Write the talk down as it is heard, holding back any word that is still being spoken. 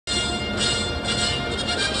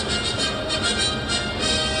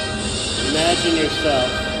imagine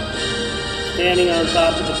yourself standing on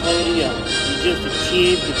top of the podium. You just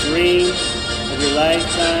achieved the dream of your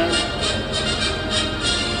lifetime.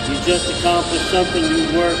 You just accomplished something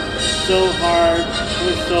you worked so hard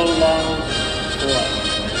for so long for.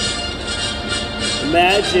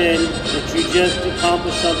 Imagine that you just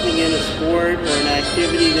accomplished something in a sport or an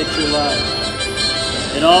activity that you love.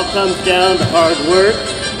 It all comes down to hard work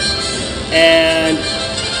and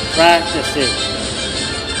practicing.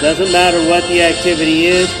 Doesn't matter what the activity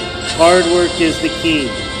is, hard work is the key.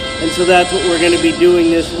 And so that's what we're going to be doing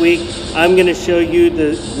this week. I'm going to show you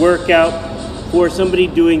the workout for somebody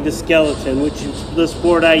doing the skeleton, which is the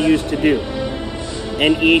sport I used to do.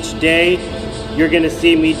 And each day, you're going to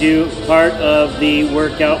see me do part of the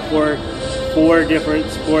workout for 4 different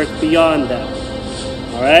sports beyond that.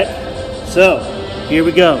 All right? So, here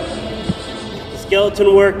we go. The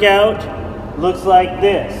skeleton workout looks like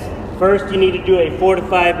this. First, you need to do a 4 to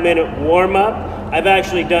 5 minute warm-up. I've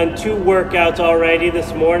actually done 2 workouts already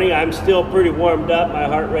this morning. I'm still pretty warmed up. My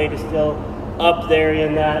heart rate is still up there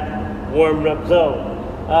in that warmed up zone.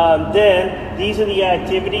 Then, these are the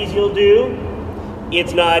activities you'll do.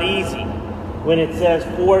 It's not easy. When it says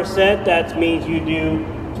 4 sets, that means you do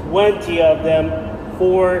 20 of them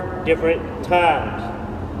 4 different times.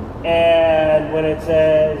 And when it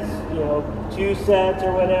says, 2 sets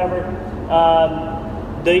or whatever,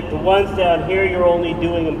 the ones down here, you're only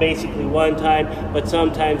doing them basically 1 time, but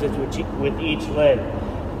sometimes it's with each leg.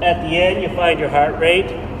 At the end, you find your heart rate,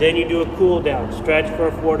 then you do a cool down, stretch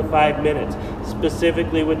for 4 to 5 minutes,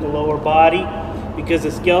 specifically with the lower body, because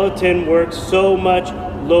the skeleton works so much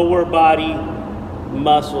lower body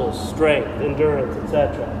muscles, strength, endurance,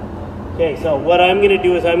 etc. Okay, so what I'm going to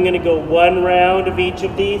do is I'm going to go 1 round of each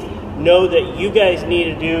of these. Know that you guys need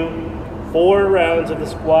to do 4 rounds of the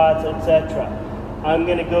squats, etc. I'm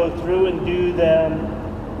going to go through and do them,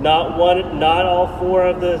 not all 4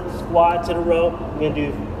 of the squats in a row. I'm going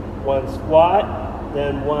to do 1 squat,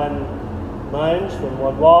 then 1 lunge, then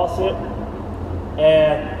 1 wall sit,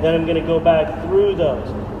 and then I'm going to go back through those.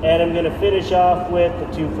 And I'm going to finish off with the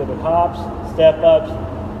 2-footed hops, step-ups,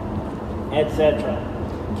 etc.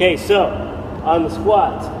 Okay, so on the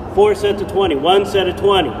squats, 4 sets of 20, 1 set of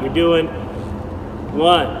 20. You're doing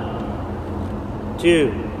 1,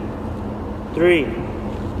 2, 3,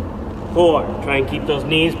 4. Try and keep those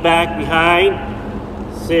knees back behind.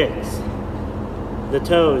 6. The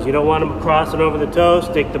toes. You don't want them crossing over the toes.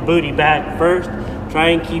 Stick the booty back first. Try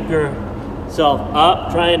and keep yourself up.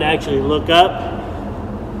 Try and actually look up.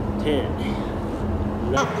 10,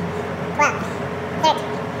 11, 12, 13,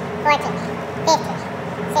 14, 15,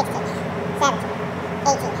 16, 17,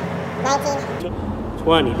 18, 19,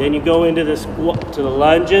 20. Then you go into the squat, to the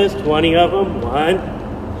lunges, 20 of them. 1,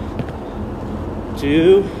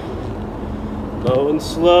 2, low and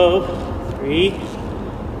slow. 3,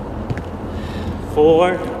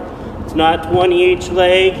 4. It's not 20 each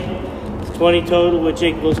leg. It's 20 total, which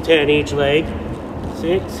equals 10 each leg.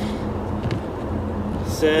 6,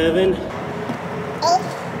 7, 8,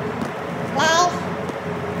 9,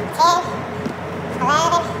 10,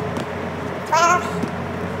 11, 12,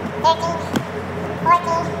 13,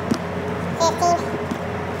 14, 15,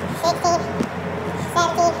 16,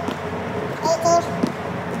 17, 18,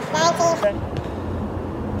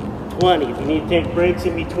 19, 20. If you need to take breaks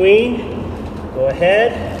in between, go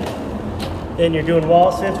ahead. Then you're doing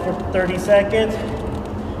wall sits for 30 seconds.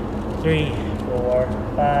 3, 4,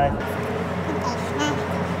 5,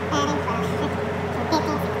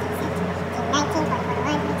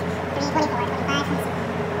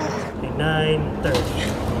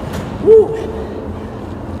 9:30. Woo!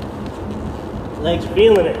 Legs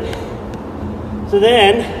feeling it. So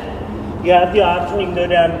then, you have the option, you can go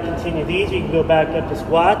down and continue these, you can go back up to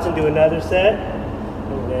squats and do another set,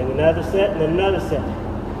 and then another set, and then another set.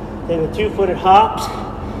 Then the 2-footed hops,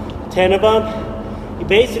 10 of them. You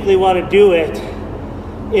basically want to do it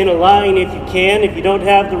in a line if you can. If you don't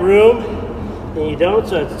have the room, then you don't,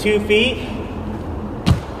 so it's 2 feet.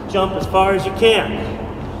 Jump as far as you can.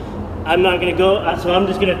 I'm not going to go, so I'm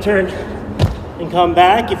just going to turn and come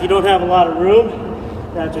back. If you don't have a lot of room,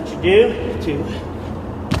 that's what you do. 2,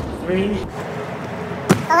 3, 4,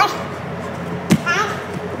 5,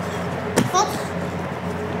 6,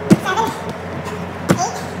 7,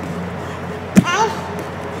 8, 9,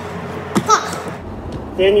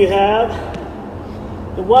 10. Then you have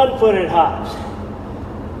the 1-footed hops.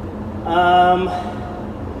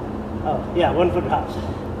 1-footed hops.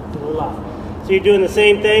 It's a little off. So you're doing the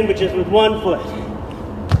same thing, but just with 1 foot.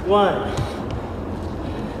 1,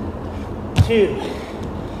 2.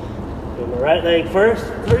 Do my right leg first.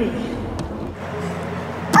 3,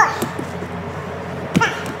 4, 5, 6, 7, 8,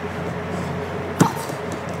 9, 10.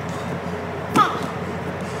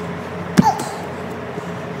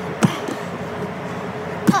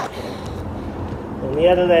 the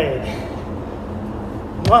other leg.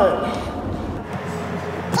 1,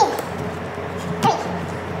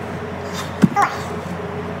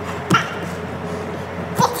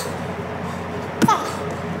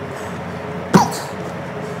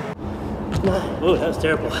 9. Ooh, that was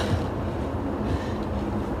terrible.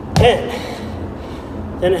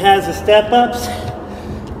 10. Then it has the step ups.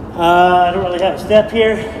 I don't really have a step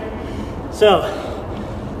here. So,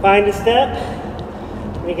 find a step.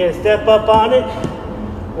 You get a step up on it.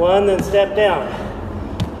 1, then step down.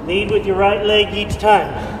 Lead with your right leg each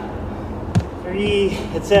time. 3,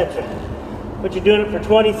 etc. But you're doing it for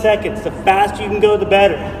 20 seconds. The faster you can go, the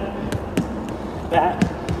better. Back,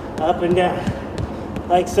 up and down.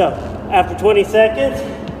 Like so. After 20 seconds,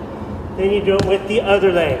 then you do it with the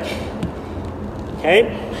other leg. Okay?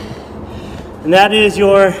 And that is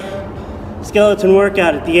your skeleton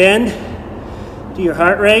workout. At the end, do your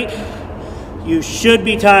heart rate. You should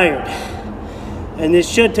be tired. And this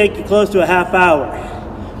should take you close to a half hour,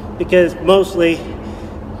 because mostly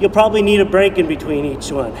you'll probably need a break in between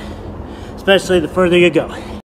each one, especially the further you go.